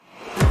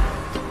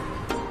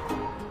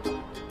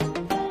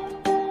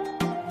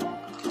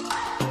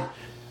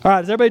All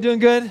right, is everybody doing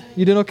good?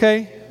 You doing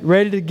okay?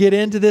 Ready to get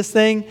into this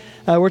thing?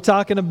 We're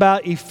talking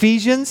about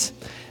Ephesians.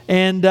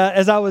 And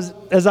as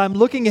I'm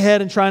looking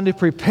ahead and trying to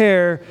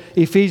prepare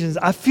Ephesians,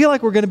 I feel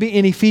like we're going to be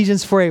in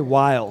Ephesians for a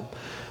while.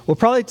 We'll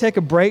probably take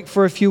a break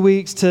for a few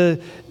weeks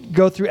to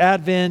go through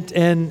Advent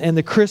and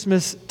the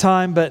Christmas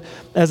time. But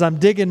as I'm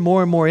digging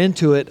more and more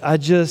into it,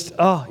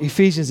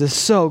 Ephesians is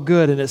so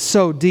good and it's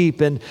so deep.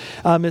 And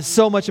it's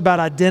so much about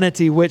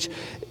identity, which,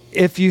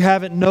 if you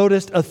haven't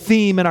noticed, a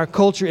theme in our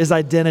culture is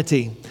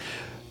identity.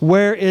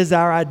 Where is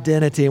our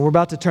identity? And we're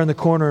about to turn the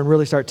corner and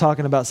really start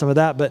talking about some of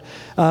that. But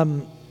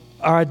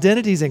our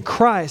identity is in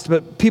Christ,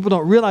 but people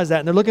don't realize that.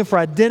 And they're looking for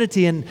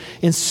identity in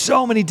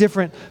so many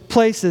different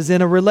places,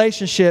 in a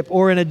relationship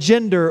or in a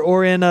gender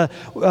or in an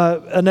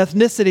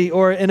ethnicity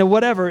or in a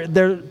whatever.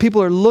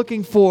 People are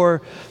looking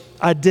for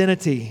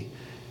identity.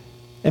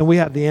 And we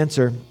have the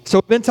answer. So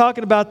we've been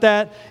talking about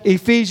that.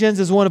 Ephesians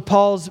is one of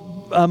Paul's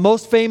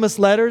most famous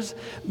letters.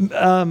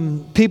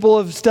 People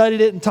have studied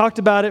it and talked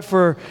about it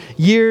for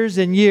years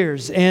and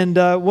years. And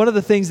one of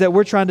the things that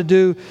we're trying to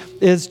do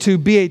is to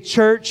be a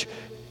church.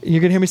 You're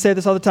going to hear me say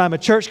this all the time. A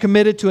church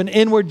committed to an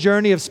inward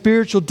journey of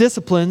spiritual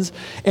disciplines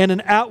and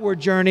an outward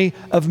journey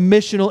of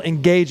missional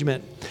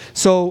engagement.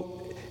 So,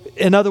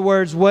 in other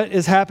words, what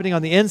is happening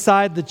on the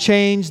inside, the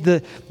change,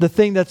 the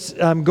thing that's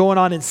going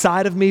on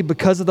inside of me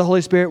because of the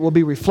Holy Spirit will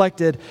be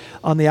reflected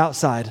on the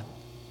outside.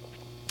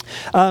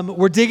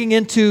 We're digging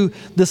into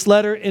this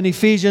letter in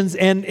Ephesians,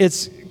 and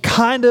it's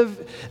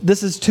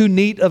this is too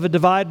neat of a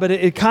divide, but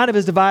it kind of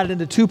is divided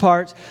into two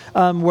parts,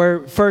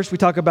 where first we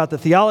talk about the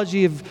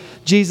theology of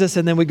Jesus,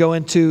 and then we go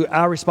into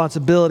our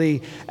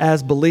responsibility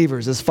as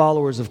believers, as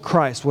followers of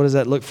Christ. What does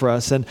that look for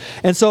us? And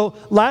so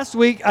last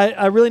week,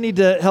 I really need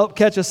to help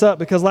catch us up,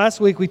 because last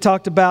week we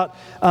talked about,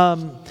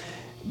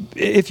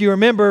 if you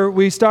remember,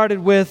 we started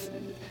with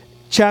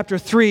chapter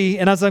 3,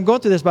 and as I'm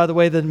going through this, by the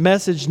way, the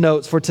message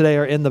notes for today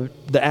are in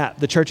the app,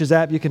 the church's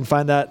app. You can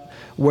find that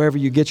wherever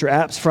you get your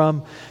apps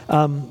from.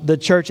 The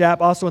church app,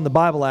 also in the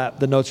Bible app,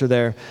 the notes are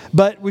there.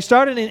 But we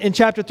started in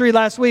chapter 3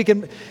 last week,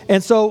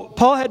 and so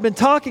Paul had been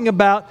talking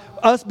about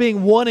us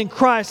being one in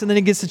Christ, and then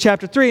he gets to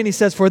chapter 3, and he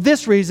says, "For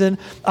this reason,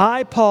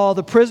 I, Paul,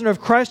 the prisoner of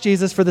Christ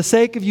Jesus, for the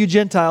sake of you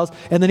Gentiles,"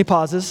 and then he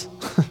pauses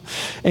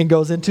and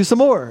goes into some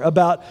more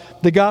about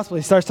the gospel.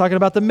 He starts talking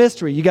about the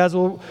mystery. You guys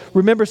will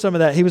remember some of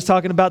that. He was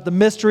talking about the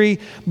mystery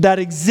that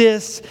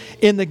exists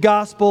in the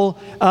gospel,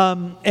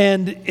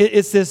 and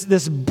it's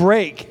this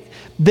break.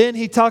 Then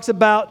he talks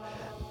about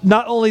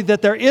not only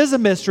that there is a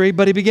mystery,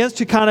 but he begins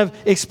to kind of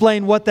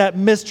explain what that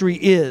mystery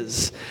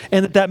is,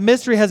 and that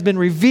mystery has been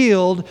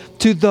revealed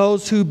to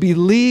those who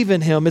believe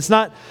in him. It's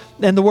not,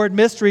 and the word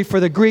mystery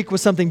for the Greek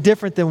was something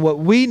different than what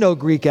we know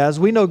Greek as.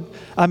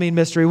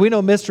 Mystery. We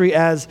know mystery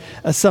as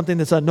something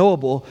that's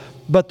unknowable,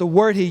 but the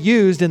word he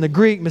used in the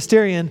Greek,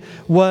 mysterion,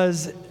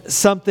 was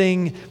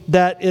something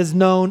that is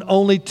known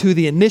only to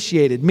the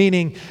initiated,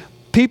 meaning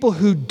people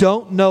who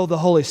don't know the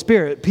Holy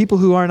Spirit, people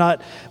who are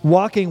not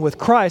walking with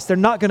Christ, they're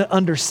not going to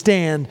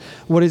understand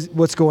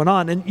what's going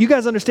on. And you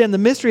guys understand the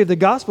mystery of the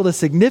gospel is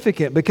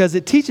significant because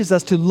it teaches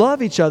us to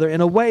love each other in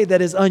a way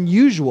that is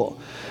unusual.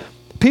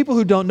 People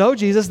who don't know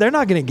Jesus, they're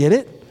not going to get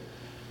it.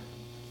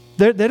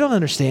 They don't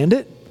understand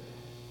it.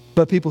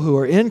 But people who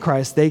are in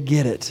Christ, they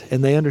get it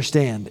and they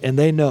understand and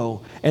they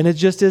know. And it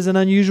just is an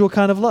unusual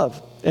kind of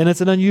love. And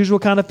it's an unusual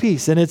kind of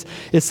peace. And it's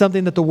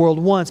something that the world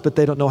wants, but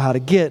they don't know how to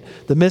get.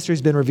 The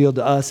mystery's been revealed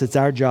to us. It's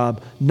our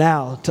job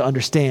now to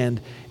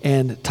understand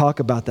and talk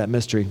about that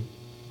mystery.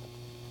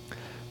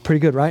 Pretty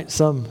good, right?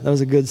 That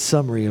was a good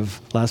summary of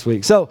last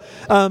week. So,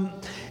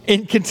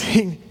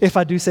 if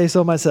I do say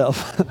so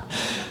myself.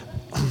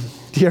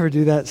 Do you ever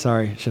do that?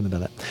 Sorry, shouldn't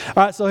have done that.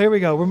 All right, so here we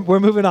go. We're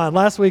moving on.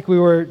 Last week we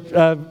were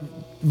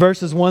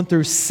verses 1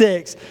 through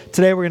 6.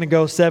 Today we're going to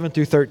go 7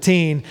 through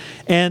 13.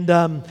 And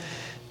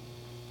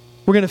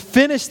we're going to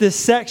finish this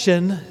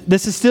section.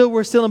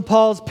 We're still in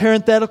Paul's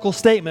parenthetical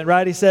statement,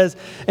 right? He says,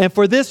 "And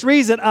for this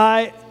reason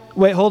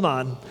wait, hold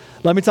on.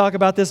 Let me talk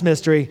about this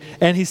mystery."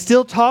 And he's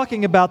still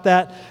talking about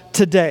that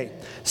today.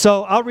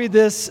 So I'll read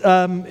this,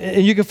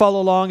 and you can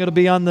follow along. It'll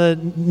be on the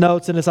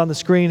notes, and it's on the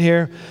screen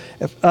here.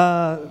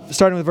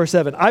 Starting with verse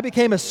 7. "I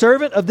became a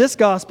servant of this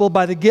gospel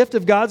by the gift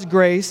of God's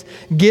grace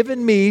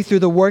given me through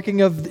the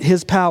working of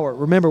his power."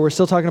 Remember, we're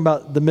still talking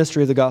about the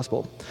mystery of the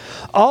gospel.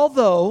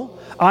 "Although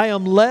I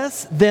am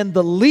less than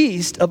the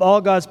least of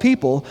all God's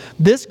people,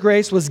 this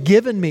grace was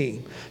given me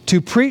to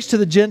preach to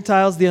the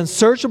Gentiles the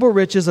unsearchable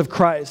riches of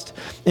Christ,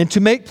 and to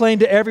make plain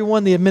to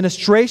everyone the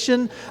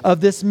administration of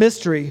this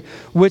mystery,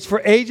 which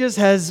for ages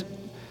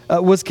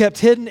was kept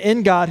hidden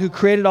in God who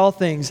created all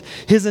things.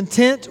 His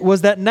intent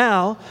was that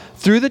now,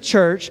 through the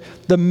church,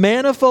 the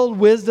manifold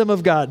wisdom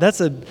of God,"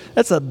 that's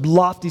a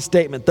lofty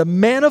statement, "the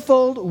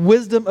manifold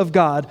wisdom of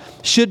God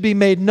should be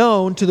made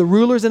known to the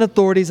rulers and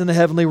authorities in the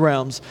heavenly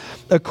realms,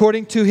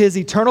 according to his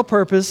eternal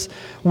purpose,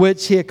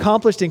 which he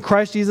accomplished in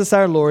Christ Jesus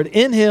our Lord.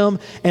 In him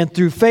and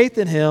through faith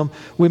in him,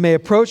 we may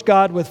approach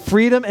God with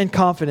freedom and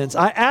confidence.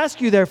 I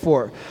ask you,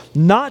 therefore,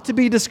 not to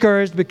be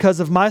discouraged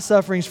because of my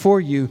sufferings for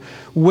you,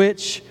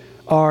 which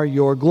are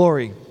your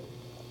glory."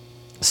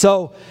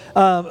 So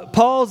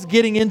Paul's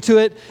getting into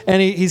it,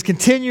 and he's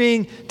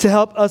continuing to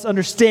help us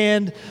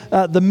understand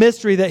the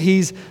mystery that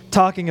he's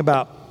talking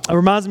about. It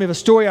reminds me of a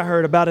story I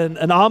heard about an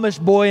Amish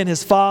boy and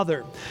his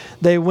father.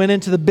 They went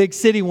into the big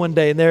city one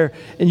day,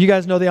 and you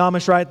guys know the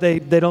Amish, right? They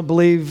don't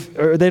believe,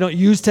 or they don't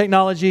use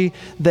technology.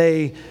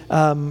 They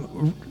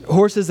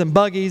horses and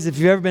buggies. If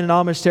you've ever been in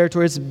Amish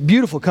territory, it's a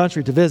beautiful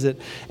country to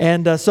visit.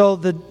 And so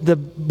the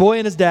boy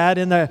and his dad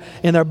in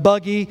their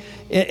buggy,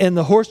 in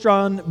the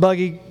horse-drawn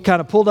buggy,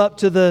 kind of pulled up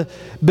to the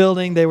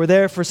building. They were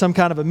there for some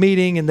kind of a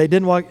meeting, and they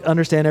didn't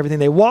understand everything.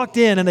 They walked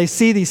in, and they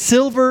see these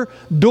silver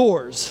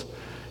doors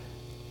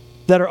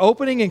that are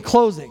opening and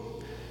closing.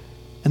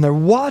 And they're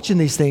watching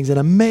these things in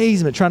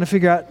amazement, trying to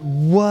figure out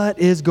what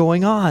is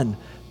going on,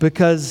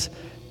 because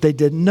they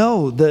didn't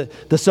know.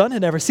 The son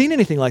had never seen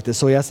anything like this.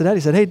 So he asked the dad, he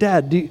said, "Hey,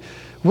 Dad,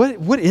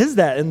 what is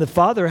that?" And the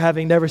father,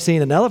 having never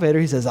seen an elevator,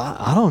 he says,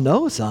 I don't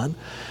know, son.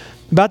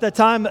 About that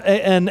time,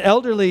 an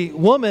elderly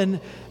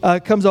woman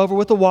comes over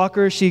with a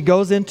walker. She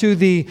goes into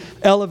the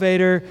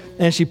elevator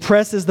and she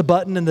presses the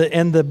button,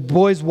 and the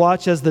boys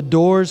watch as the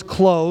doors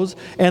close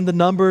and the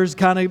numbers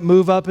kind of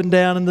move up and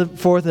down and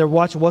forth. They're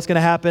watching what's going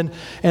to happen.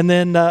 And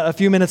then a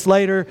few minutes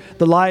later,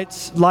 the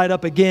lights light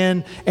up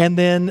again, and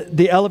then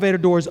the elevator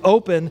doors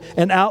open,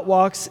 and out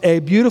walks a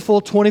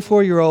beautiful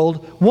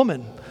 24-year-old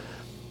woman.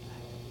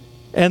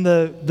 And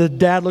the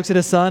dad looks at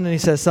his son and he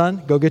says,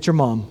 "Son, go get your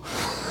mom."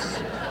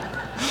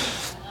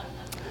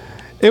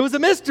 It was a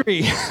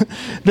mystery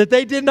that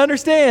they didn't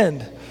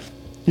understand.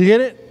 You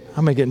get it?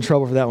 I'm going to get in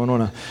trouble for that one,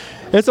 won't I?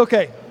 It's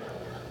okay.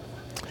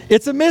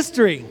 It's a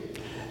mystery.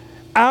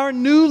 Our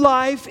new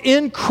life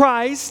in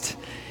Christ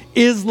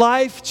is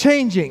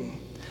life-changing.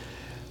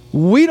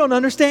 We don't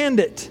understand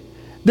it.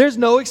 There's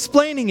no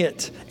explaining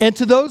it. And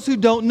to those who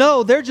don't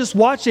know, they're just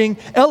watching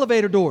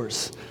elevator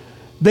doors.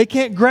 They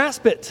can't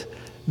grasp it.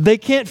 They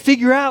can't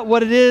figure out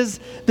what it is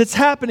that's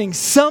happening.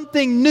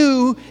 Something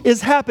new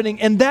is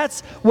happening, and that's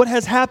what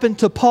has happened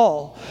to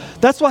Paul.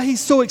 That's why he's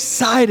so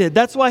excited.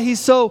 That's why he's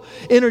so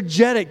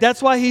energetic.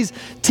 That's why he's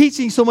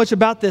teaching so much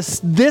about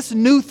this. This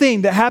new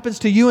thing that happens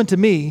to you and to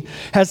me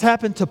has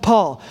happened to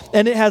Paul,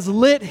 and it has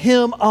lit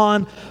him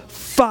on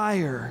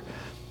fire.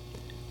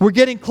 We're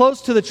getting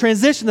close to the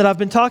transition that I've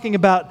been talking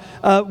about,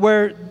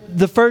 where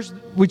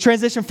we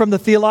transition from the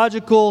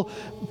theological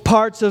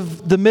parts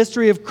of the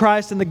mystery of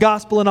Christ and the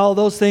gospel and all of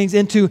those things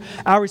into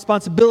our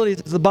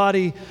responsibilities as the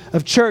body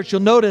of church.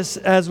 You'll notice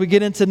as we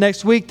get into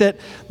next week that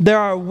there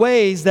are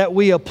ways that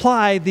we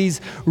apply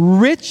these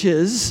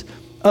riches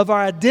of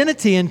our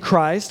identity in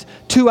Christ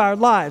to our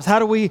lives. How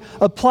do we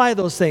apply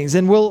those things?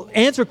 And we'll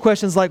answer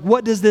questions like,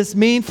 what does this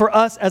mean for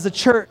us as a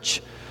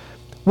church?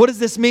 What does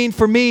this mean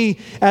for me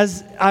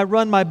as I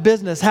run my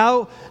business?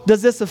 How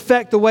does this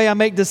affect the way I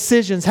make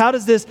decisions? How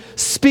does this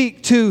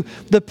speak to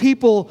the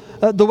people,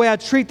 the way I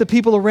treat the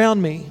people around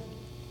me?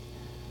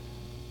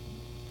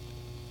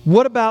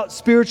 What about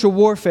spiritual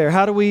warfare?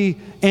 How do we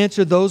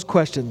answer those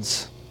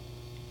questions?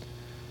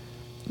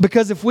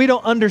 Because if we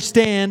don't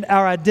understand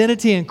our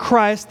identity in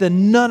Christ,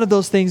 then none of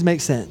those things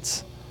make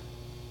sense.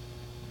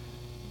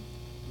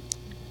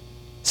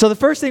 So the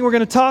first thing we're going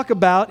to talk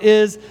about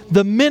is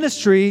the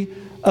ministry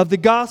of the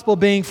gospel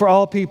being for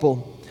all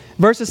people.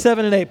 Verses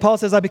 7 and 8, Paul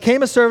says, "I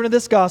became a servant of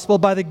this gospel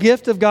by the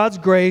gift of God's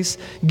grace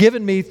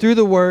given me through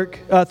the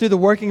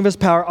working of His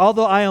power.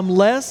 Although I am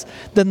less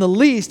than the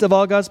least of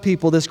all God's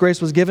people, this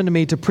grace was given to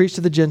me to preach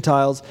to the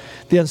Gentiles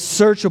the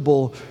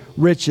unsearchable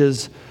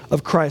riches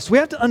of Christ." We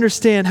have to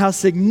understand how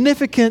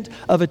significant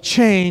of a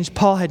change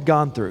Paul had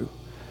gone through.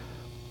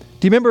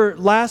 Do you remember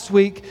last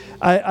week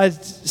I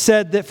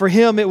said that for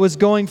him it was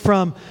going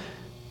from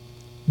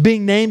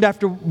being named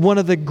after one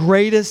of the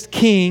greatest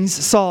kings,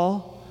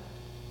 Saul,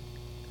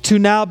 to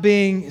now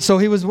being, so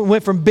he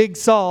went from Big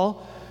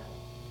Saul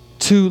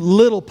to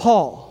Little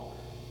Paul.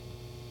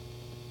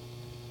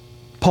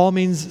 Paul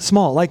means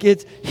small. Like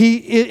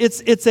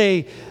it's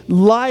a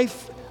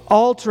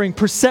life-altering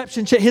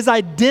perception change. His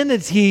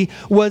identity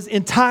was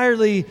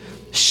entirely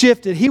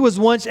shifted. He was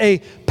once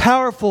a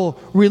powerful,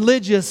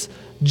 religious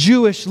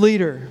Jewish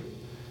leader.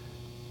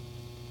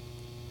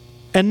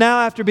 And now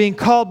after being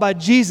called by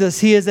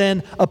Jesus, he is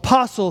an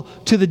apostle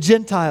to the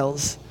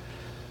Gentiles.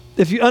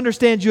 If you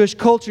understand Jewish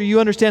culture, you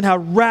understand how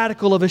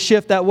radical of a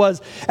shift that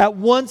was. At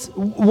once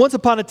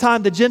upon a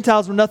time, the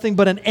Gentiles were nothing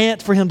but an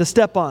ant for him to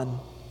step on.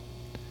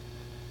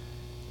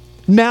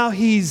 Now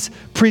he's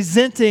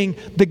presenting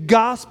the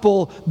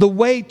gospel, the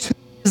way to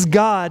his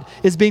God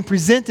is being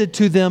presented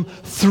to them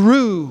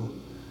through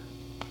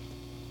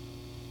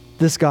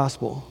this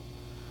gospel.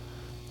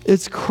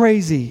 It's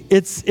crazy.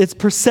 It's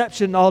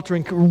perception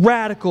altering,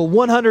 radical,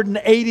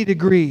 180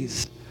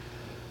 degrees.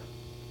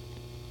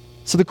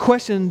 So the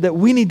question that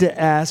we need to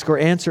ask or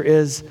answer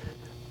is,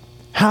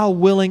 how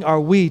willing are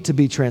we to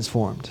be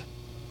transformed?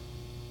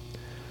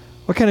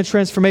 What kind of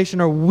transformation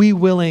are we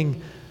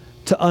willing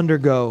to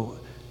undergo?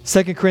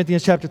 2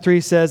 Corinthians chapter 3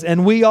 says,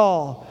 "And we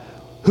all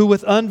who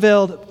with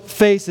unveiled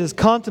faces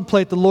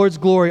contemplate the Lord's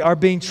glory are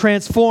being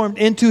transformed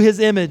into His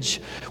image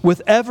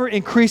with ever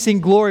increasing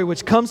glory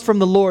which comes from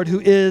the Lord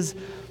who is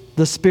the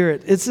the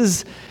Spirit. This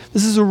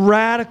is a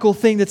radical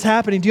thing that's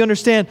happening. Do you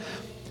understand?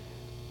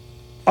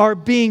 Are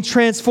being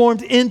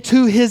transformed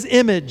into His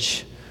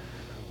image.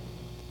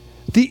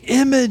 The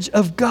image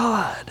of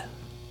God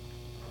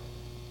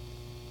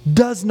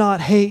does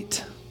not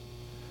hate,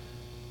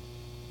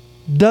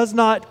 does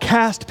not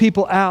cast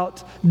people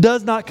out,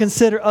 does not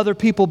consider other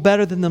people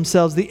better than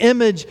themselves. The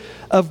image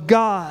of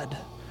God.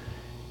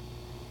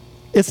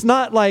 It's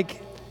not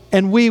like,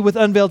 and we with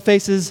unveiled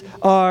faces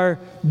are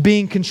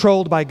being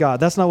controlled by God.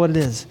 That's not what it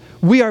is.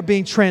 We are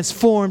being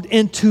transformed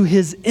into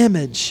His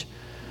image,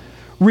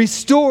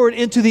 restored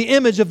into the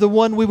image of the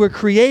one we were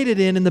created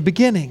in the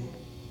beginning.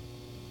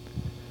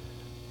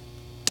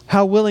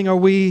 How willing are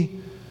we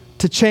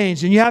to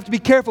change? And you have to be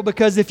careful,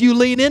 because if you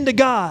lean into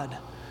God,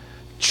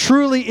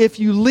 truly if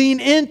you lean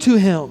into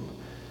Him,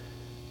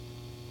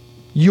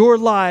 your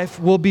life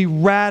will be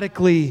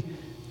radically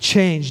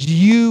changed.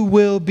 You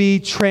will be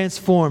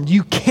transformed.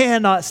 You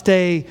cannot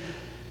stay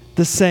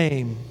the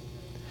same.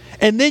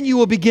 And then you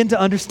will begin to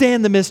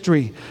understand the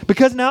mystery,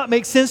 because now it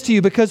makes sense to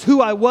you, because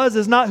who I was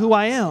is not who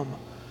I am.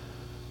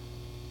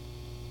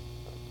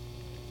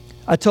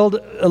 I told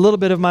a little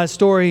bit of my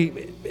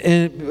story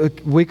in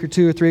a week or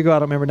 2 or 3 ago, I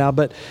don't remember now,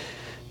 but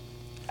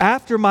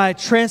after my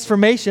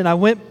transformation, I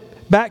went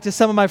back to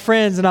some of my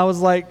friends and I was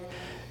like,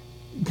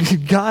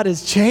 God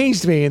has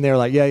changed me. And they were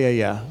like,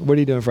 yeah. What are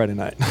you doing Friday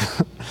night?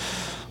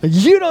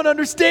 You don't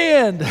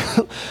understand.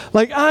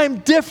 Like, I'm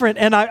different.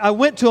 And I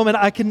went to them,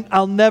 and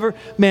I'll never,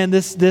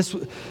 this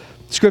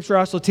scripture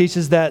also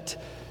teaches that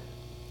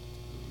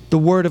the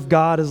Word of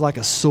God is like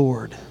a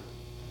sword.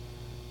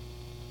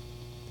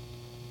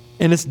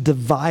 And it's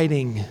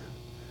dividing.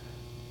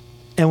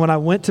 And when I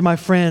went to my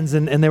friends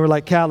and they were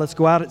like, Cal, let's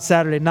go out at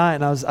Saturday night.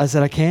 And I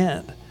said, I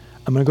can't.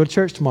 I'm going to go to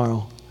church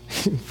tomorrow.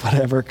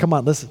 Whatever. Come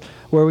on, listen.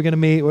 Where are we going to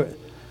meet?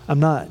 I'm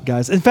not,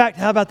 guys. In fact,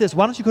 how about this?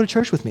 Why don't you go to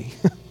church with me?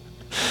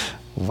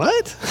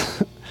 What?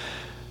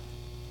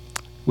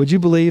 Would you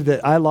believe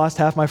that I lost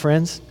half my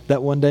friends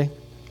that one day?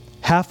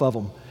 Half of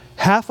them.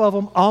 Half of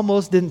them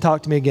almost didn't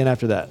talk to me again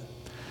after that.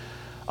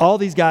 All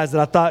these guys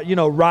that I thought,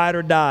 ride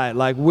or die,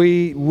 like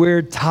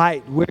we're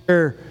tight,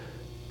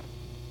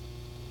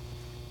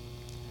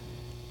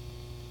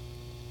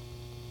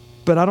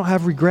 but I don't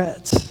have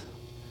regrets.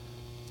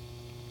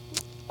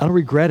 I don't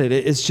regret it.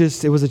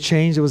 It was a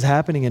change that was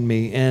happening in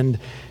me. And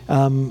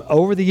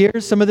over the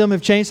years, some of them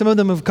have changed. Some of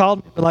them have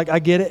called me, like, I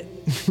get it.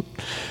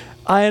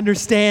 I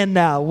understand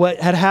now what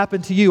had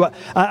happened to you.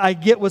 I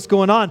get what's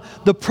going on.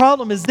 The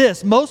problem is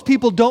this. Most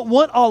people don't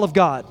want all of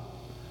God.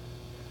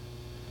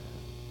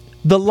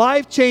 The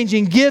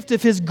life-changing gift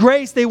of His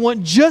grace, they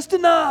want just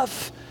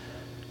enough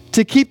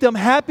to keep them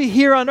happy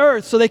here on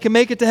earth so they can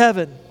make it to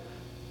heaven.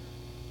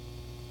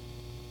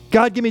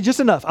 God, give me just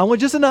enough. I want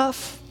just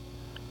enough.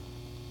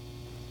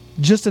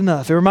 Just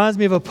enough. It reminds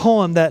me of a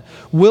poem that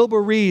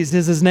Wilbur Rees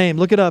is his name.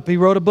 Look it up. He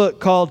wrote a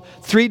book called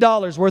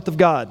 $3 Worth of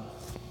God.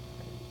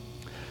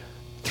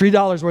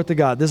 $3 worth of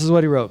God. This is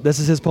what he wrote. This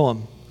is his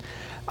poem.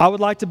 I would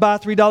like to buy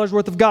 $3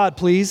 worth of God,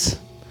 please.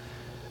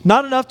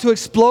 Not enough to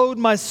explode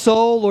my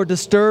soul or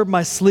disturb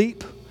my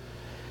sleep,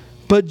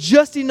 but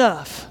just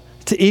enough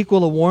to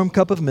equal a warm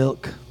cup of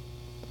milk.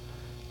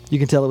 You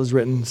can tell it was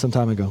written some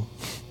time ago.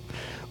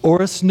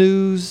 Or a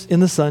snooze in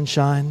the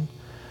sunshine.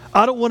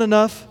 I don't want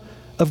enough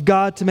of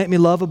God to make me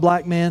love a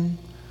black man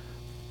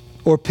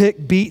or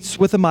pick beets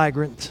with a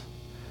migrant.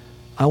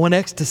 I want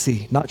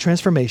ecstasy, not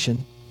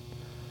transformation.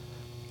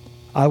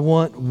 I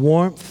want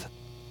warmth,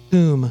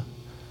 tomb,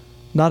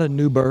 not a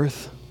new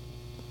birth.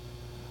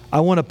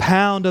 I want a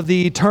pound of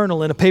the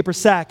eternal in a paper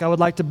sack. I would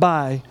like to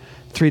buy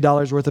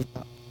 $3 worth of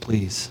God,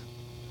 please.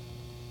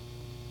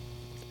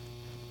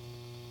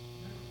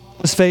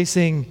 He was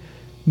facing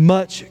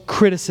much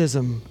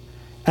criticism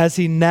as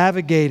he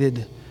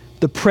navigated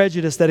the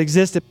prejudice that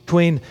existed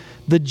between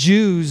the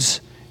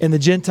Jews and the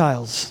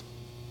Gentiles.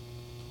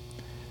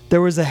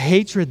 There was a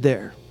hatred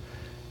there.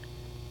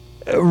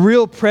 A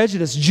real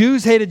prejudice.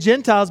 Jews hated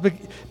Gentiles,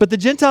 but the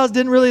Gentiles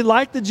didn't really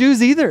like the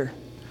Jews either.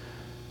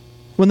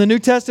 When the New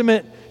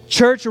Testament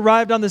church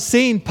arrived on the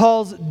scene,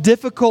 Paul's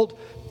difficult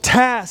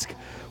task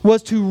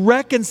was to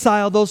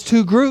reconcile those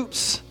two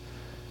groups.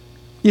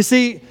 You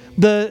see,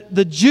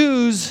 the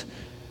Jews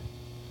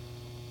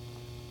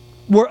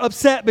were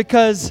upset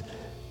because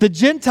the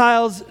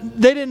Gentiles,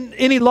 they didn't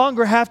any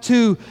longer have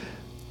to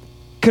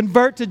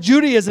convert to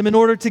Judaism in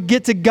order to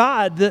get to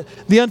God.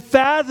 The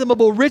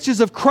unfathomable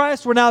riches of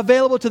Christ were now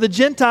available to the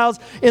Gentiles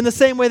in the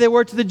same way they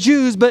were to the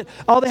Jews, but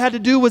all they had to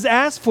do was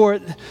ask for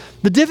it.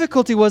 The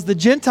difficulty was the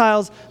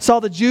Gentiles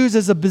saw the Jews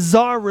as a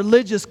bizarre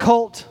religious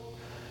cult,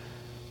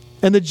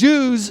 and the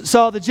Jews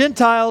saw the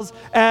Gentiles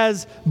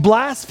as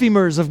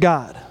blasphemers of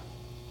God.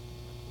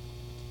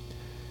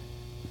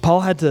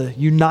 Paul had to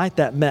unite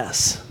that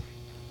mess.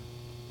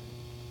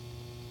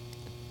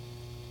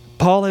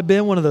 Paul had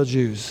been one of those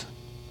Jews.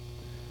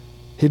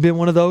 He'd been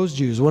one of those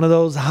Jews, one of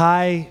those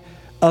high,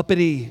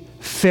 uppity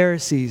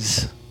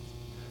Pharisees.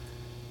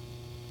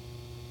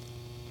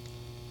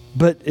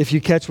 But if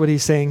you catch what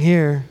he's saying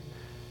here,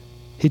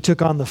 he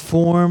took on the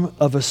form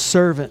of a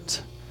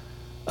servant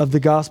of the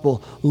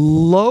gospel.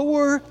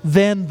 Lower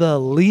than the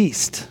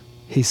least,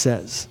 he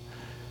says.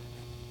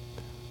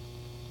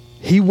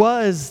 He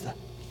was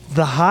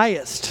the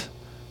highest.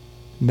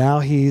 Now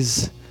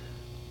he's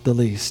the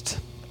least.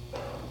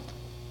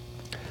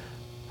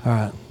 All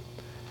right.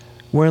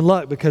 We're in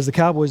luck because the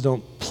Cowboys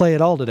don't play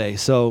at all today,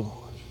 so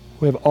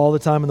we have all the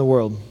time in the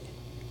world.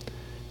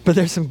 But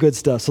there's some good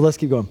stuff, so let's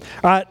keep going.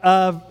 All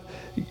right,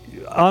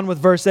 on with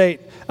verse 8.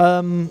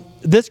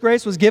 This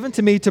grace was given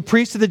to me to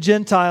preach to the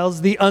Gentiles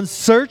the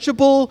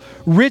unsearchable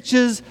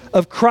riches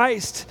of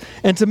Christ,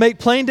 and to make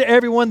plain to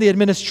everyone the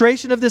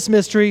administration of this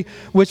mystery,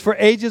 which for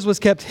ages was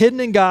kept hidden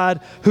in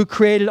God, who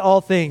created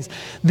all things.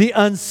 The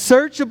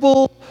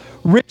unsearchable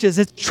riches.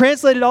 It's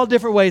translated all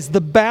different ways. The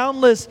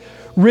boundless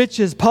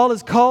riches. Paul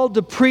is called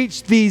to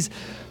preach these.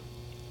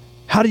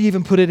 How do you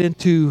even put it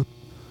into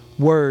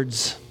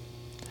words?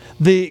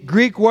 The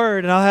Greek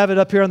word, and I'll have it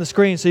up here on the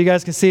screen so you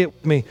guys can see it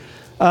with me.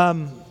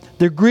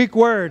 The Greek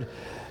word,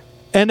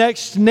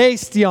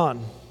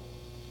 anexnestion,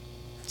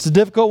 it's a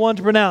difficult one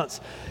to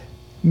pronounce,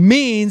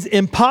 means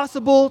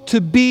impossible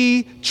to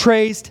be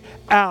traced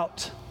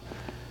out.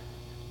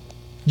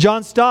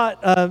 John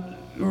Stott,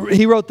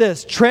 he wrote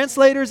this: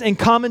 translators and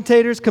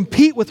commentators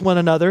compete with one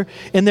another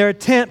in their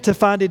attempt to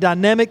find a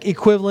dynamic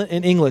equivalent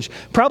in English.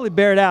 Probably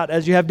bear it out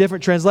as you have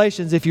different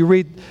translations. If you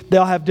read,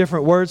 they'll have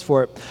different words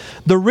for it.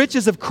 The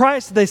riches of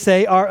Christ, they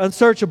say, are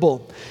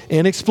unsearchable,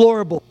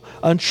 inexplorable,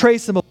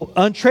 untraceable,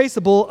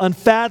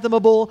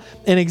 unfathomable,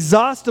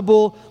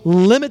 inexhaustible,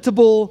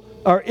 illimitable,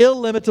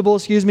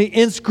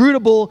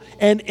 inscrutable,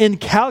 and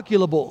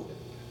incalculable.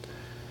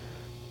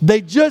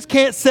 They just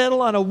can't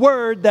settle on a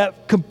word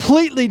that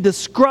completely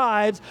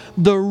describes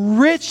the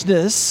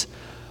richness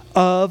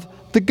of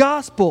the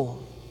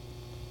gospel.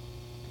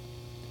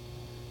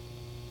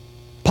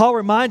 Paul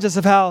reminds us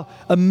of how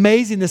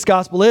amazing this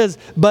gospel is,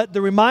 but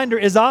the reminder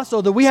is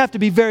also that we have to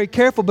be very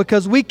careful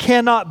because we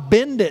cannot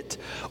bend it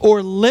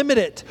or limit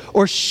it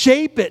or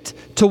shape it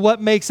to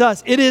what makes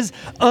us. It is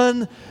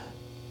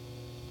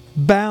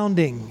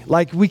unbounding.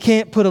 Like, we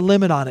can't put a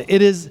limit on it.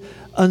 It is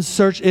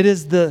unsearchable. It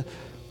is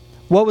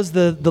what was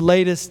the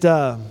latest,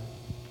 heard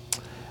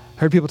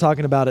people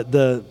talking about it,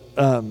 the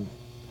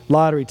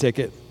lottery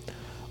ticket.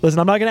 Listen,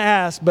 I'm not going to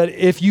ask, but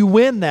if you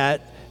win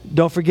that,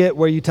 don't forget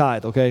where you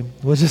tithe, okay?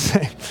 We'll just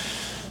say.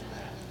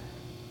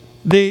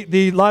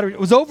 The lottery, it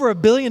was over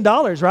 $1 billion,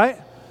 right?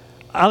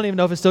 I don't even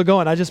know if it's still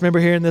going. I just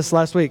remember hearing this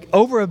last week.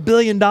 Over $1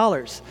 billion.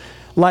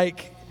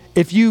 Like,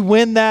 if you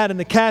win that and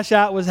the cash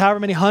out was however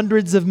many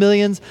hundreds of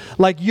millions,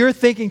 like, you're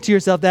thinking to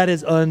yourself, that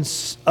is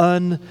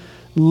unlimiting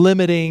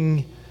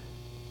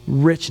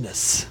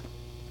richness,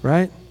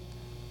 right?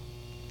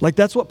 Like,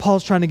 that's what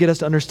Paul's trying to get us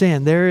to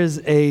understand. There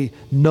is a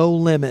no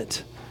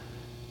limit,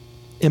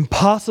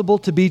 impossible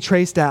to be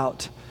traced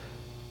out,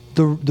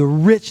 the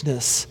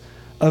richness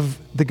of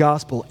the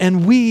gospel.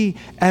 And we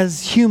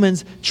as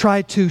humans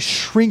try to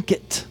shrink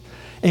it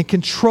and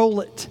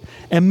control it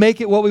and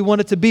make it what we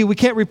want it to be. We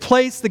can't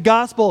replace the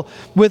gospel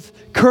with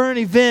current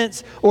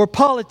events or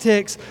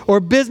politics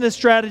or business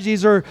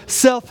strategies or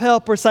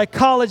self-help or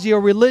psychology or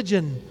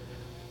religion.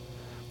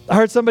 I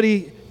heard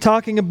somebody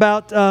talking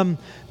about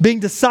being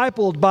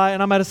discipled by,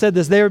 and I might have said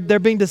this, they're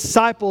being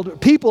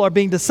discipled, people are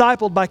being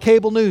discipled by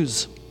cable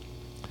news.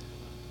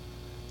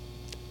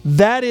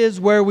 That is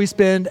where we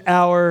spend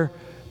our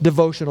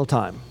devotional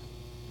time.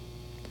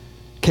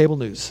 Cable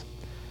news.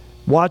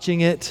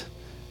 Watching it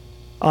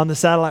on the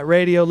satellite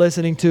radio,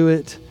 listening to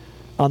it,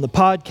 on the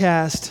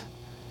podcast,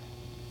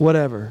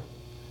 whatever.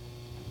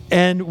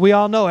 And we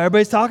all know,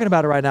 everybody's talking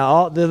about it right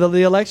now.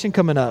 The election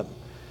coming up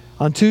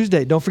on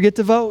Tuesday. Don't forget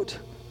to vote.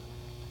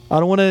 I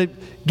don't want to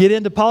get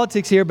into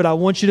politics here, but I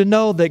want you to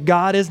know that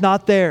God is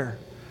not there.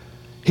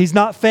 He's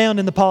not found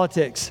in the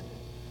politics.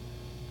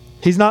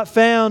 He's not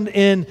found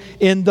in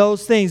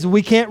those things.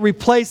 We can't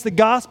replace the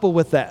gospel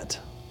with that.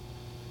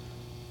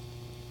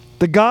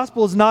 The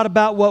gospel is not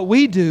about what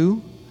we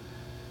do.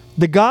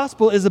 The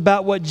gospel is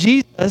about what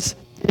Jesus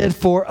did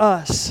for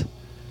us.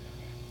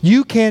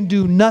 You can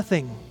do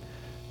nothing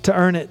to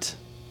earn it.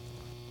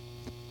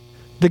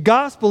 The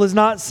gospel is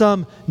not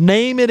some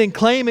name it and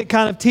claim it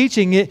kind of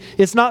teaching.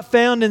 It's not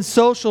found in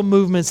social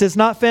movements. It's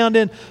not found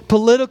in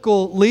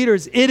political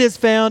leaders. It is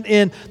found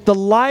in the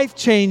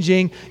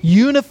life-changing,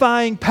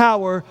 unifying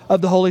power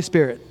of the Holy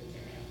Spirit.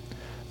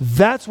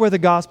 That's where the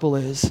gospel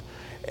is.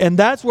 And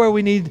that's where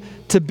we need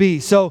to be.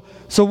 So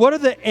what are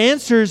the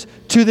answers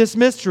to this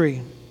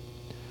mystery?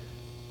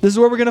 This is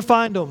where we're going to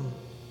find them.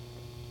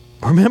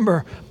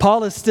 Remember,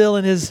 Paul is still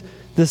in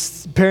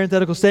this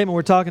parenthetical statement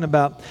we're talking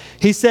about.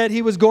 He said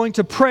he was going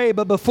to pray,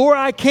 but before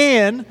I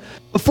can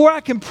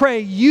pray,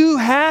 you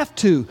have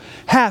to,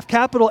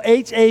 capital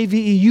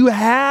H-A-V-E, you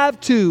have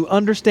to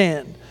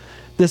understand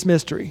this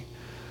mystery.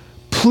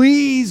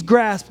 Please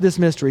grasp this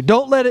mystery.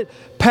 Don't let it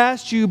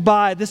pass you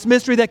by. This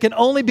mystery that can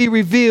only be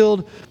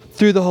revealed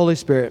through the Holy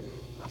Spirit.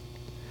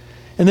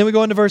 And then we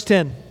go into verse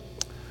 10.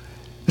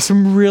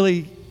 Some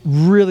really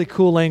really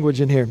cool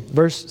language in here.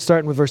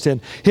 Starting with verse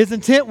 10. His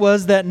intent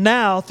was that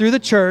now, through the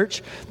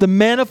church, the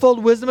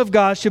manifold wisdom of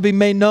God should be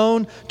made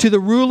known to the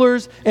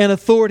rulers and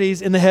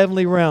authorities in the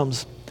heavenly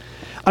realms.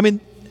 I mean,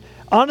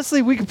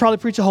 honestly, we could probably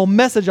preach a whole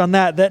message on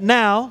that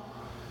now,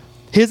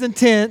 his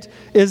intent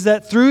is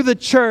that through the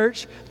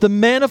church, the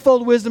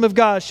manifold wisdom of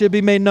God should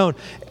be made known.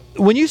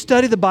 When you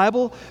study the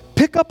Bible,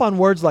 pick up on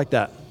words like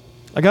that.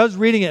 Like I was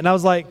reading it and I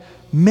was like,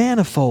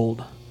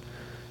 manifold.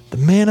 The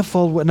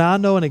manifold. Now I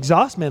know an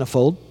exhaust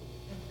manifold,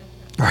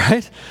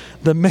 right?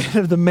 The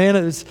man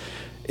is,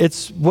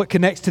 it's what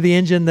connects to the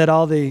engine that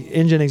all the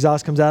engine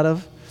exhaust comes out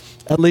of,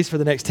 at least for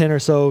the next 10 or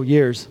so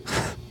years.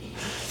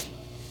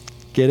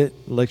 Get it?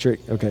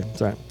 Electric. Okay,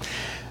 sorry.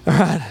 All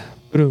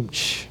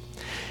right.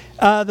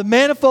 The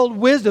manifold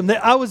wisdom.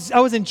 I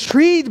was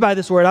intrigued by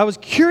this word. I was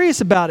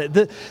curious about it.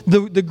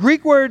 The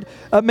Greek word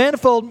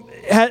manifold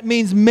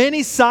means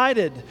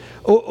many-sided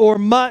or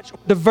much,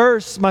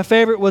 diverse. My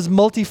favorite was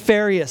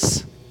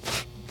multifarious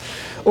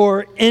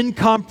or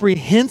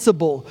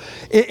incomprehensible.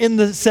 In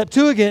the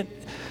Septuagint,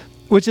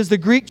 which is the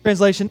Greek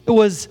translation, it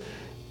was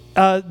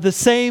the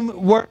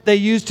same word they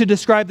used to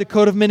describe the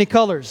coat of many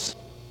colors.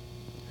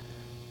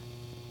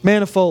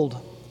 Manifold.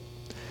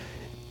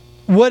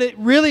 What it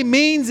really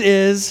means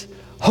is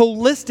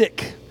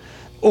holistic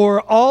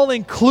or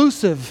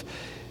all-inclusive.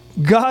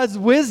 God's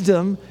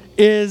wisdom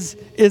is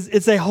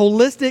it's a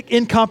holistic,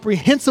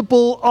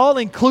 incomprehensible,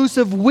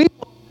 all-inclusive. We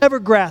will never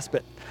grasp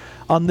it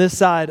on this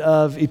side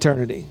of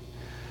eternity.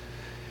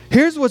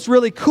 Here's what's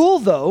really cool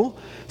though.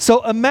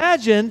 So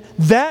imagine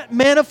that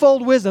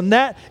manifold wisdom,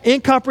 that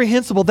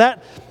incomprehensible,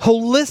 that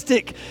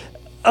holistic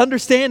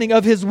understanding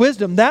of His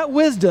wisdom. That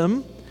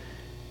wisdom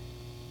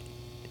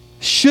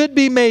should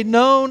be made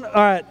known, all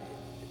right,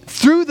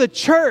 through the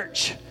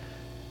church.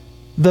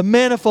 The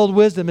manifold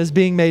wisdom is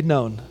being made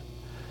known.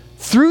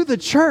 Through the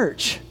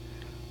church.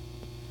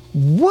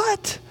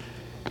 What?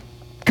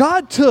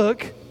 God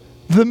took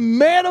the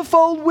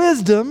manifold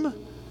wisdom,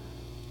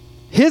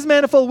 His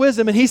manifold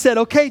wisdom, and He said,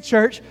 okay,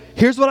 church,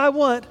 here's what I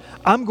want.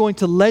 I'm going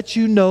to let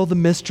you know the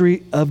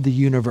mystery of the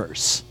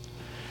universe.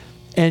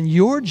 And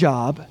your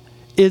job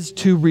is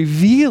to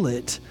reveal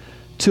it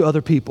to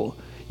other people.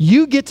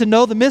 You get to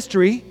know the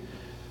mystery.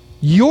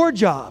 Your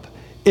job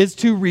is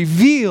to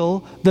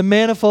reveal the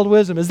manifold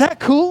wisdom. Is that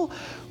cool?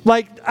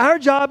 Like our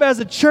job as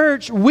a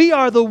church, we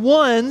are the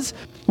ones,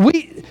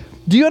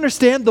 do you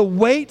understand the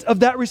weight of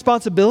that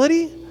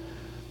responsibility?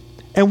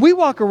 And we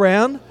walk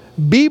around,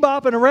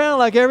 bebopping around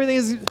like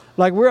everything's,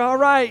 like we're all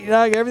right,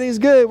 like everything's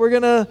good.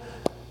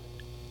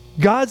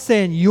 God's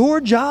saying, your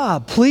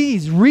job,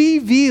 please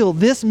reveal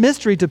this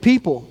mystery to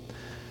people.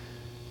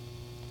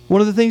 One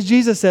of the things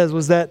Jesus says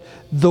was that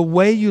the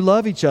way you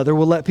love each other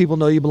will let people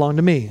know you belong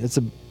to me. It's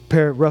a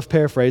rough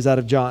paraphrase out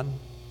of John.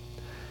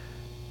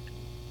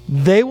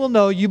 They will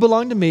know you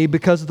belong to me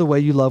because of the way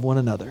you love one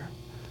another.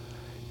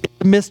 It's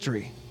a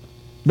mystery.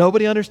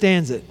 Nobody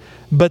understands it.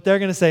 But they're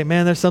going to say,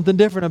 man, there's something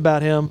different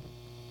about him.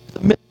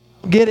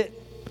 Get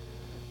it.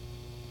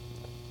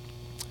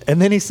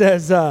 And then he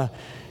says,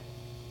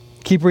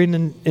 keep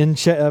reading in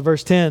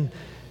verse 10.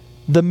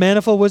 The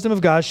manifold wisdom of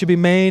God should be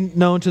made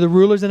known to the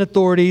rulers and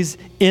authorities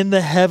in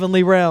the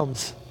heavenly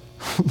realms.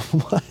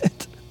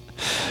 What?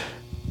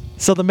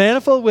 So the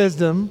manifold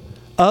wisdom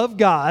of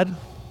God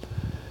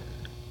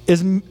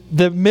is,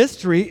 the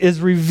mystery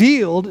is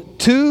revealed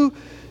to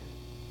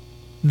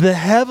the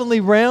heavenly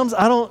realms.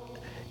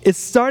 It's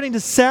starting to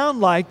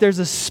sound like there's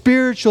a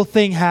spiritual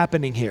thing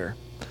happening here,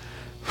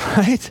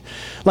 right?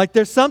 Like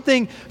there's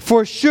something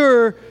for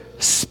sure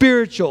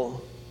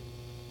spiritual.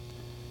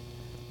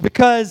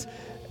 Because,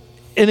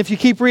 and if you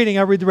keep reading,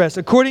 I'll read the rest.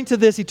 According to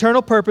this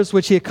eternal purpose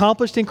which He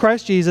accomplished in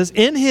Christ Jesus,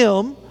 in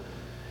Him,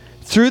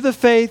 through the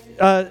faith,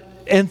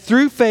 and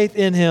through faith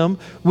in Him,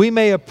 we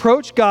may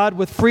approach God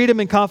with freedom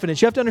and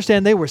confidence. You have to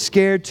understand they were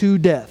scared to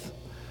death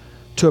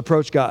to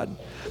approach God.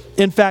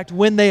 In fact,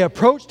 when they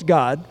approached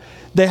God,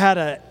 they had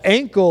an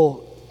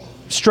ankle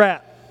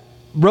strap,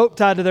 rope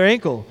tied to their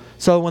ankle.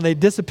 So when they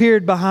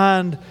disappeared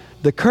behind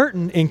the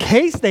curtain, in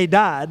case they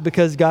died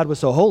because God was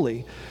so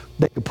holy,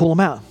 they could pull them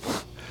out.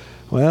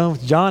 Well,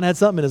 John had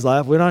something in his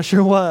life. We're not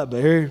sure what,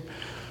 but here,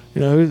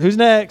 who's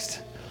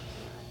next?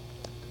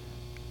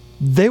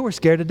 They were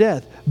scared to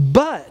death.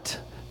 But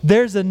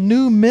there's a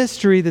new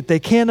mystery that they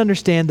can't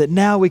understand, that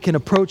now we can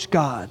approach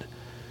God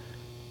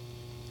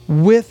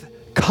with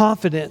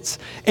confidence.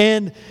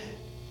 And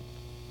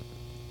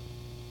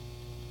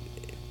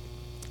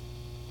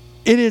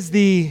it is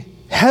the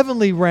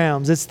heavenly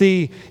realms. It's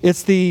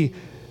the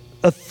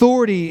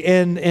authority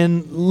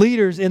and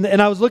leaders. And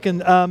I was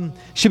looking,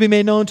 should be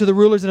made known to the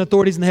rulers and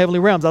authorities in the heavenly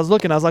realms. I was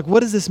like,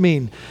 what does this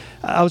mean?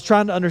 I was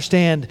trying to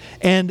understand.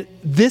 And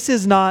this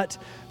is not,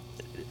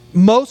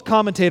 most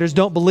commentators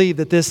don't believe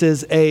that this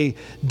is a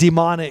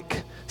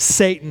demonic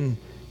Satan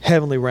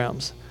heavenly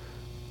realms.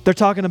 They're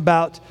talking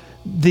about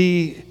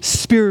the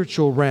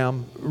spiritual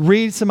realm.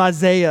 Read some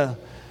Isaiah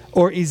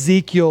or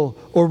Ezekiel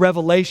or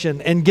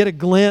Revelation and get a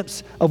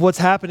glimpse of what's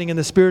happening in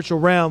the spiritual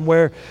realm,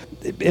 where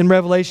in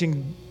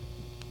Revelation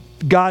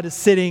God is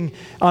sitting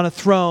on a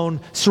throne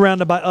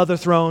surrounded by other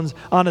thrones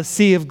on a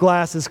sea of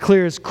glass as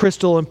clear as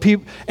crystal,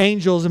 and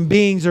angels and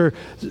beings are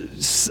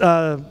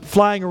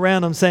flying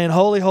around him saying,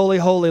 holy, holy,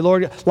 holy,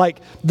 Lord,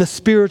 like the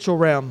spiritual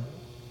realm.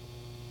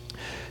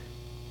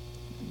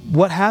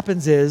 What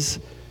happens is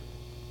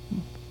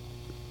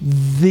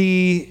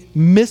the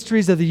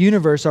mysteries of the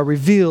universe are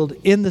revealed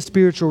in the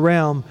spiritual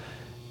realm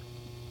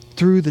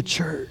through the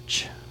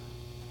church.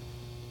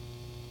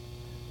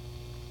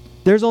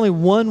 There's only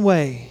one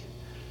way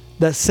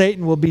that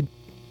Satan will be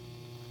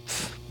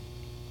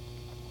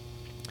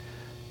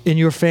in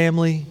your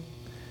family,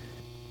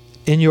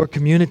 in your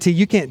community.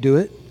 You can't do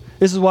it.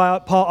 This is why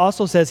Paul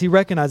also says he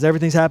recognizes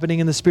everything's happening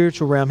in the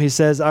spiritual realm. He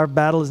says our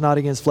battle is not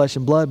against flesh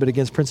and blood, but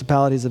against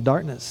principalities of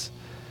darkness.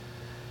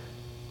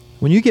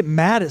 When you get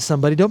mad at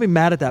somebody, don't be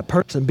mad at that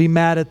person. Be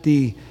mad at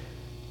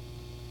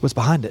what's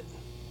behind it.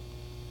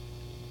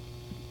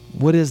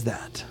 What is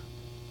that?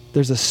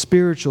 There's a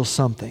spiritual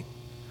something.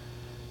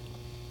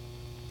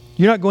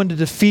 You're not going to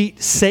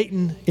defeat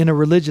Satan in a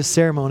religious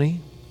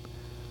ceremony.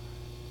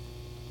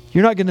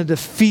 You're not going to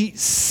defeat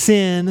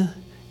sin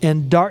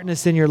and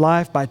darkness in your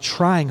life by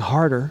trying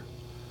harder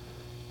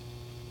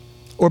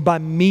or by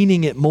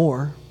meaning it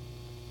more.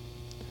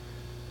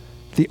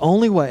 The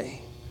only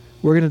way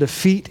we're going to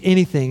defeat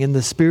anything in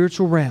the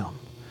spiritual realm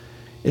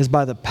is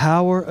by the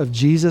power of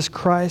Jesus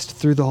Christ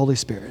through the Holy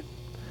Spirit.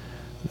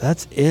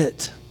 That's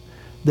it.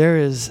 There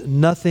is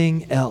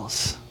nothing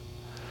else.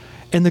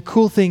 And the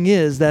cool thing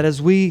is that as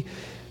we're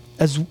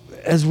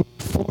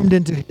formed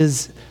into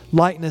His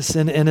likeness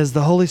and as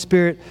the Holy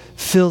Spirit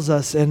fills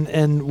us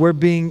and we're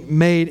being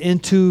made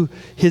into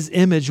His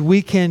image,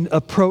 we can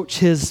approach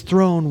His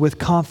throne with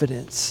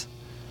confidence.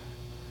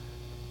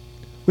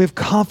 We have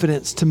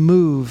confidence to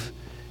move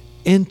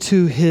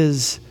into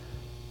His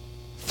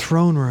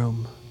throne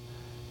room.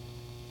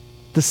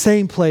 The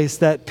same place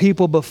that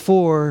people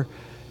before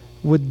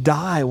would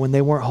die when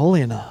they weren't holy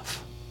enough.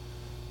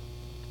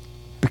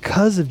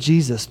 Because of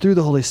Jesus, through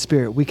the Holy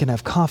Spirit, we can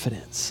have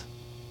confidence.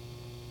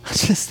 I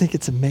just think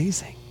it's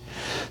amazing.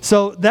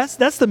 So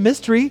that's the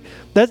mystery.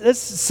 That's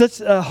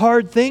such a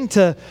hard thing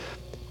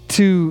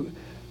to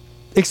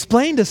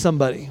explain to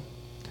somebody.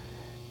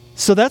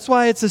 So that's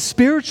why it's a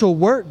spiritual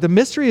work. The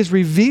mystery is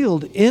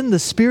revealed in the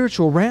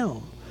spiritual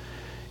realm.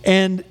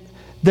 And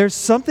there's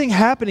something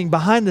happening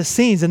behind the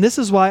scenes. And this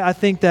is why I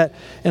think that,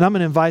 and I'm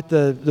going to invite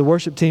the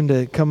worship team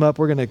to come up.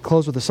 We're going to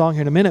close with a song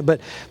here in a minute. But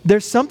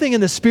there's something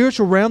in the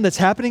spiritual realm that's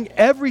happening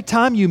every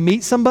time you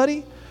meet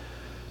somebody.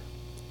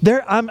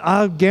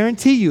 I'll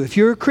guarantee you, if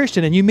you're a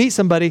Christian and you meet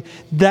somebody,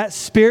 that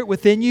spirit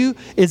within you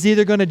is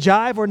either going to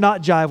jive or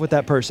not jive with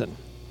that person.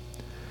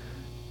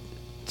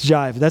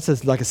 Jive,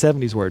 that's like a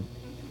 70s word.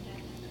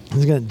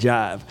 It's going to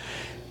jive.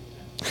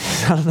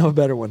 I don't know a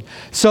better one.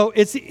 So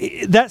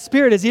that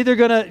spirit is either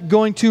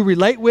going to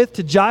relate with,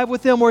 to jive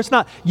with them, or it's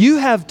not. You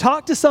have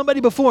talked to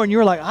somebody before and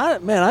you're like, I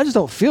just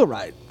don't feel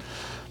right.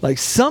 Like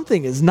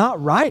something is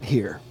not right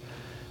here.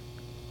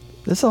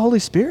 That's the Holy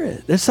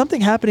Spirit. There's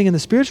something happening in the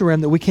spiritual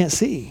realm that we can't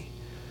see.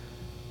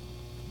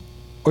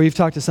 Or you've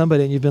talked to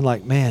somebody and you've been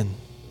like, man,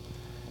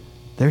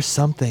 there's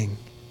something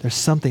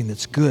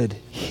that's good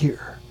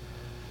here.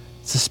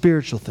 It's a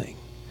spiritual thing.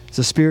 It's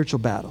a spiritual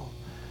battle.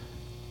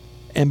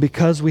 And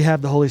because we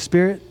have the Holy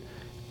Spirit,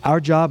 our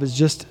job is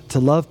just to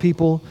love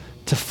people,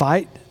 to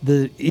fight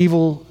the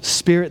evil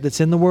spirit that's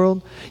in the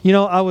world. You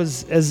know,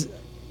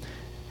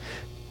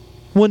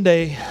 one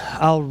day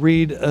I'll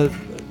read a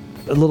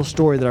little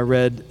story that I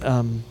read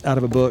out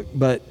of a book,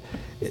 but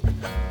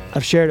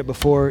I've shared it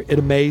before. It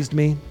amazed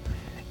me.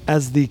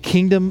 As the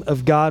kingdom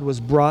of God was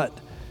brought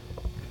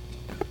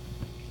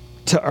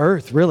to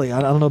earth, really,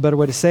 I don't know a better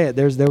way to say it.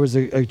 There was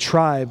a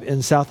tribe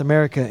in South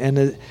America,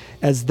 and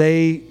as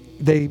they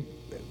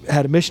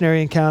had a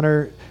missionary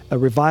encounter, a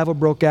revival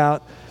broke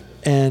out,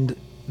 and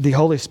the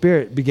Holy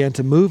Spirit began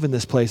to move in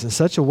this place in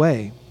such a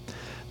way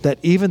that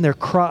even their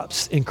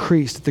crops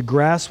increased. The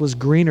grass was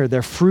greener.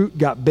 Their fruit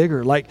got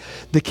bigger. Like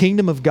the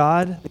kingdom of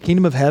God, the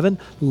kingdom of heaven,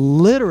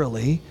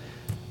 literally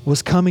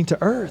was coming to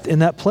earth in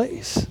that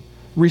place,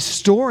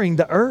 restoring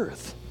the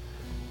earth.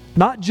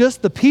 Not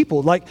just the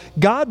people. Like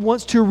God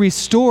wants to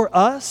restore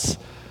us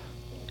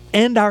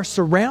and our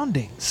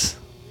surroundings.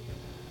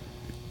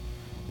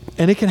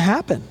 And it can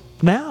happen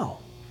now.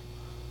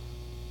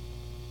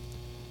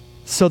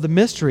 So the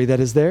mystery that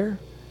is there,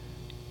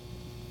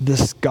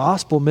 this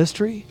gospel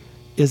mystery,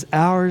 is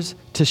ours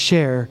to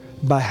share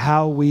by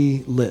how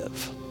we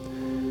live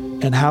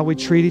and how we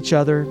treat each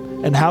other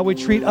and how we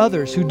treat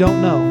others who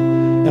don't know.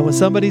 And when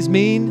somebody's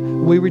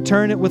mean, we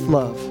return it with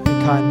love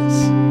and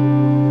kindness.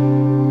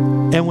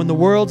 And when the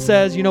world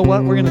says, you know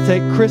what, we're going to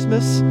take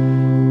Christmas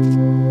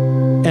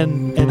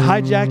and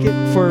hijack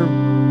it for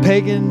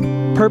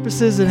pagan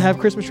purposes and have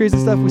Christmas trees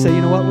and stuff, we say,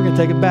 you know what, we're going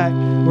to take it back.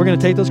 We're going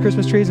to take those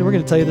Christmas trees and we're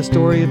going to tell you the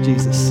story of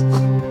Jesus.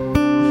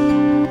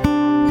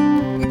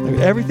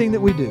 Everything that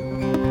we do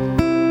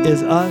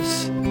is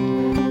us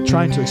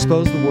trying to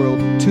expose the world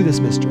to this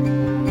mystery,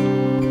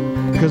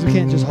 because we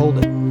can't just hold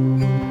it.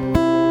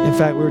 In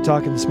fact, we were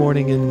talking this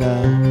morning in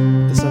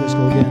Sunday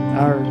school again.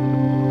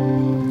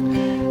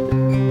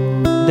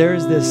 there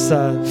is this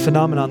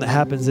phenomenon that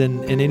happens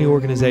in any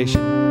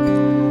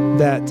organization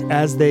that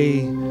as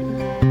they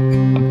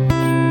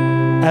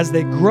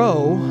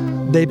grow,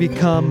 they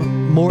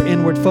become more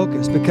inward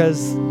focused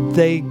because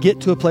they get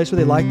to a place where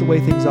they like the way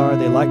things are.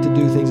 They like to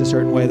do things a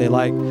certain way they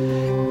like.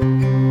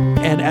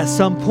 And at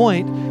some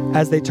point,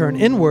 as they turn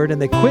inward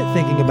and they quit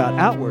thinking about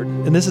outward,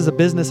 and this is a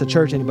business, a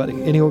church,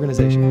 anybody, any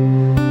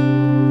organization,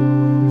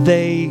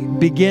 they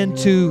begin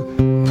to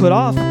put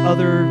off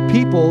other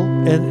people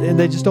and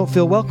they just don't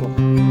feel welcome.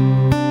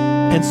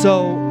 And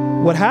so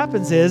what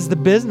happens is the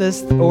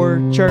business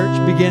or church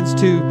begins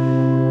to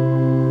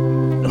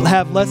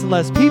have less and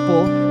less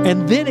people,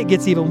 and then it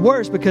gets even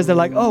worse because they're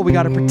like, oh, we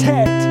got to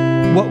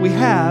protect what we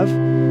have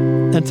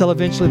until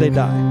eventually they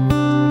die.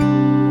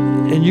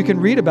 And you can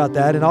read about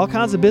that in all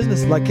kinds of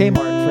businesses like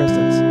Kmart, for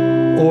instance,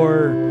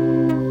 or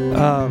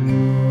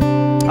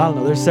I don't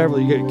know, there's several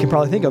you can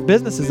probably think of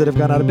businesses that have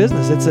gone out of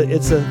business.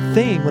 It's a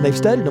thing. When they've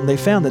studied them, they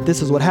found that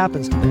this is what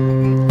happens to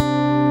them.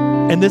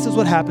 And this is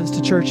what happens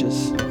to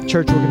churches,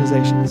 church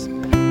organizations.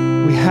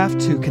 We have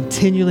to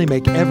continually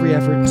make every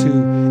effort to,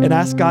 and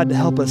ask God to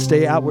help us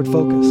stay outward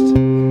focused.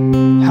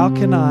 How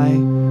can I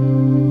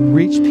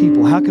reach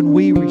people? How can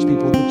we reach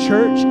people? The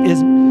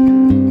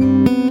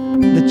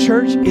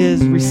church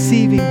is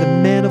receiving the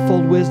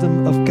manifold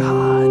wisdom of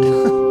God.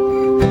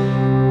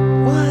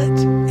 What?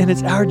 And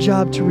it's our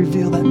job to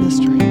reveal that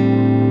mystery.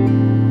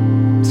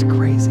 It's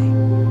crazy.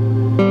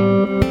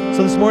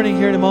 So this morning,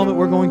 here in a moment,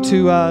 we're going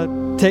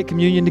to take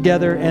communion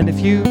together. And if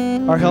you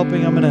are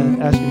helping, I'm going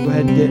to ask you to go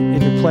ahead and get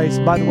in your place.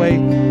 By the way,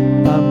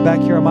 back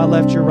here on my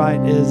left, your right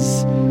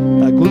is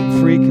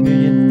gluten-free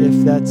communion,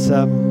 if that's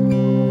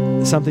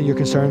something you're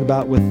concerned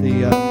about with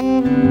the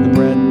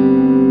bread.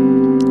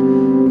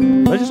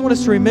 But I just want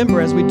us to remember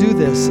as we do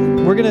this,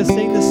 we're going to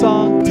sing this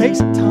song. Take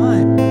some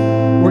time.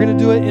 We're going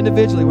to do it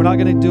individually. We're not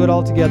going to do it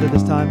all together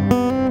this time.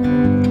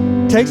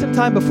 Take some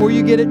time before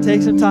you get it.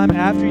 Take some time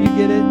after you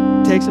get it.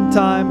 Take some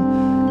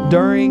time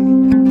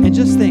during, and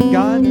just think,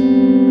 God,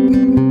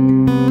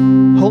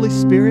 Holy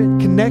Spirit,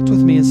 connect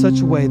with me in such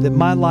a way that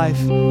my life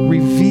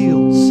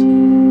reveals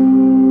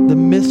the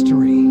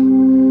mystery,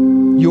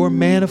 your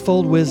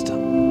manifold wisdom.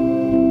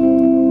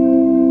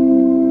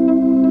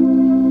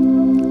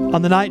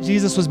 On the night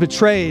Jesus was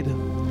betrayed,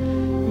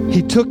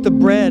 he took the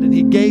bread and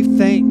he gave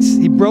thanks.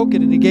 He broke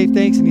it and he gave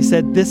thanks and he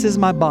said, "This is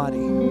my body,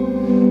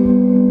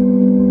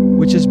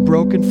 which is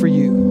broken for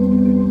you."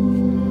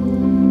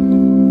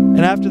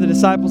 And after the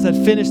disciples had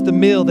finished the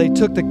meal, they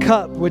took the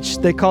cup, which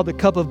they called the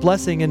cup of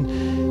blessing, and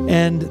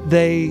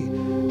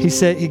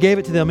he gave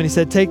it to them and he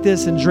said, "Take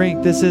this and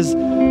drink. This is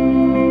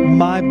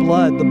my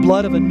blood, the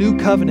blood of a new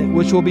covenant,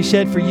 which will be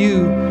shed for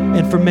you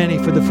and for many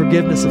for the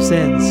forgiveness of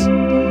sins.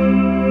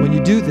 When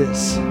you do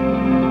this,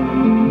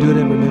 do it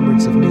in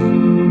remembrance of me."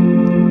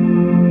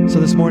 So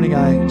this morning,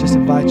 I just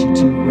invite you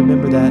to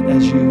remember that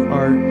as you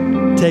are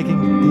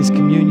taking these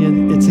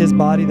communion. It's his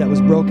body that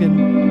was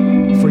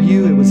broken for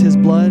you. It was his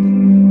blood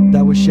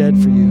that was shed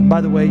for you. And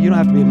by the way, you don't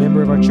have to be a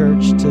member of our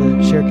church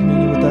to share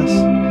communion with us.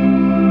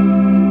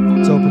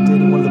 It's open to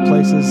any one of the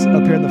places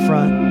up here in the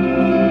front.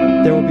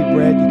 There will be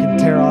bread you can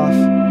tear off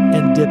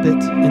and dip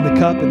it in the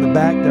cup. In the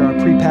back, there are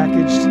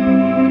prepackaged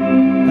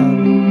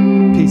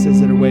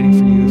pieces that are waiting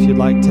for you if you'd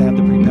like to have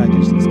the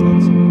prepackaged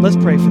instead. So let's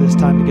pray for this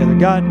time together.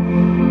 God,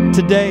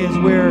 today as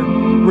we're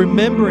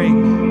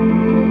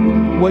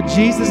remembering what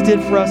Jesus did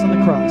for us on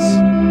the cross,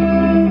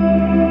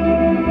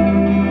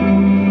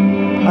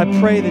 I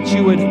pray that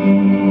you would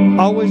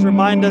always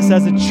remind us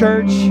as a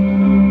church.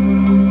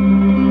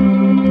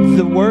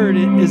 The word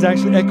is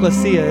actually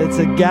ecclesia. It's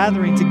a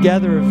gathering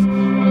together of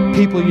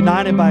people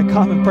united by a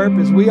common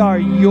purpose. We are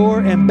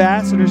your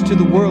ambassadors to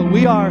the world.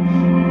 We are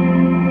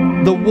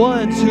the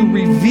ones who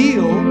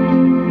reveal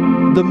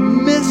the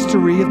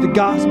mystery of the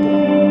gospel,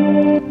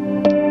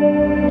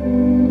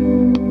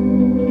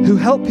 who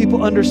help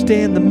people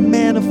understand the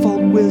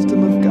manifold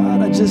wisdom of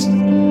God. I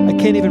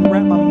can't even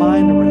wrap my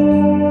mind around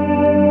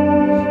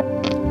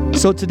it.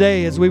 So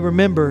today, as we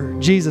remember,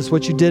 Jesus,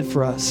 what you did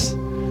for us,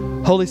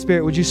 Holy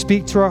Spirit, would you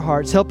speak to our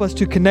hearts? Help us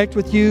to connect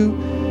with you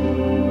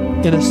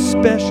in a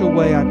special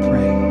way, I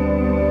pray.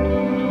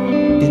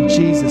 In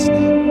Jesus'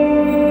 name.